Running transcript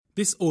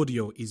This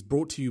audio is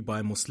brought to you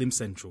by Muslim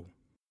Central.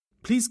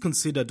 Please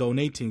consider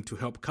donating to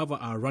help cover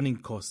our running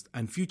costs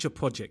and future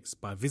projects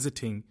by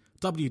visiting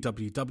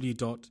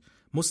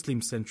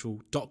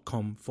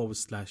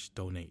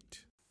www.muslimcentral.com/donate.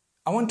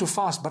 I want to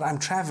fast, but I'm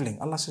traveling.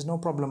 Allah says, no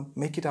problem,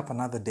 make it up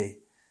another day.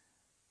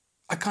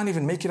 I can't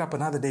even make it up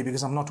another day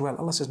because I'm not well.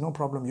 Allah says, no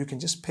problem, you can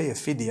just pay a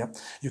fidya.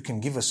 You can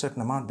give a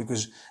certain amount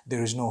because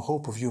there is no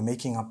hope of you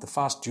making up the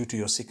fast due to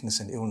your sickness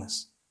and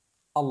illness.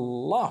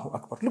 Allahu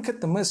Akbar. Look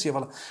at the mercy of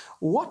Allah.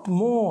 What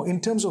more in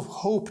terms of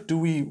hope do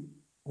we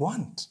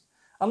want?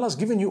 Allah has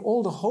given you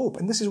all the hope.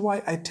 And this is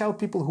why I tell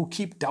people who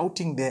keep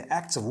doubting their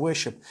acts of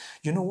worship,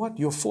 you know what?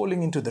 You're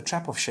falling into the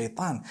trap of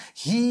shaitan.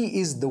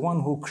 He is the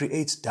one who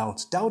creates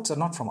doubts. Doubts are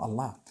not from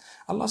Allah.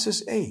 Allah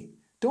says, hey,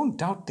 don't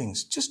doubt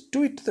things. Just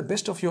do it to the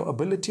best of your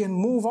ability and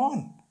move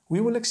on.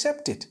 We will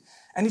accept it.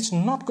 And it's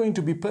not going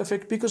to be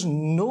perfect because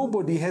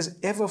nobody has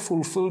ever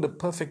fulfilled a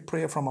perfect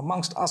prayer from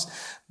amongst us.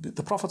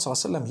 The Prophet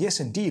ﷺ, yes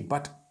indeed,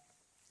 but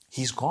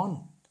he's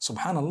gone.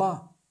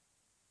 Subhanallah.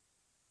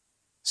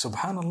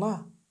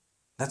 Subhanallah.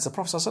 That's the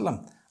Prophet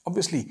ﷺ.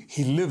 Obviously,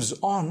 he lives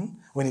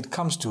on when it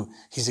comes to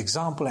his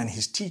example and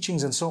his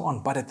teachings and so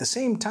on. But at the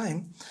same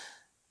time,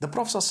 the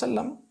Prophet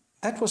ﷺ,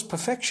 that was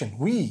perfection.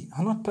 We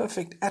are not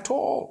perfect at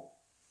all.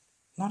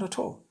 Not at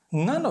all.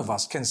 None of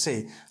us can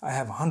say, I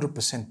have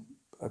 100%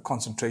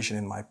 concentration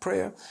in my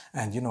prayer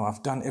and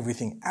I've done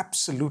everything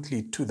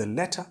absolutely to the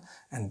letter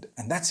and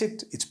that's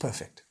it, it's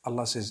perfect.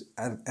 Allah says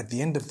at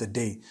the end of the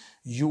day,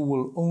 you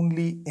will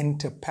only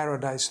enter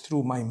paradise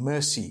through my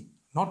mercy,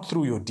 not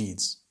through your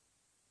deeds.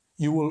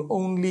 You will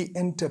only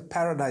enter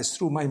paradise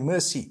through my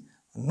mercy,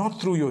 not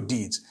through your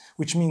deeds,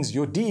 which means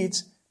your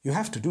deeds, you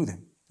have to do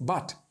them.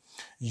 But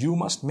you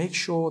must make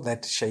sure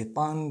that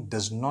shaitan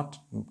does not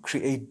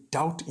create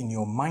doubt in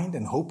your mind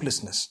and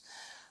hopelessness.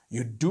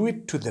 You do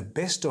it to the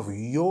best of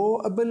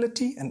your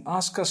ability and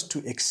ask us to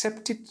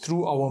accept it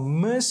through our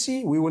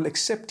mercy. We will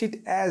accept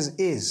it as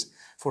is.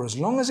 For as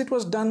long as it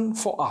was done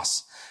for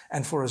us,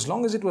 and for as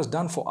long as it was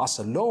done for us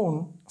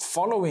alone,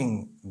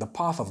 following the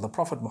path of the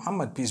Prophet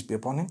Muhammad, peace be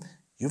upon him,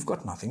 you've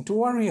got nothing to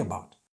worry about.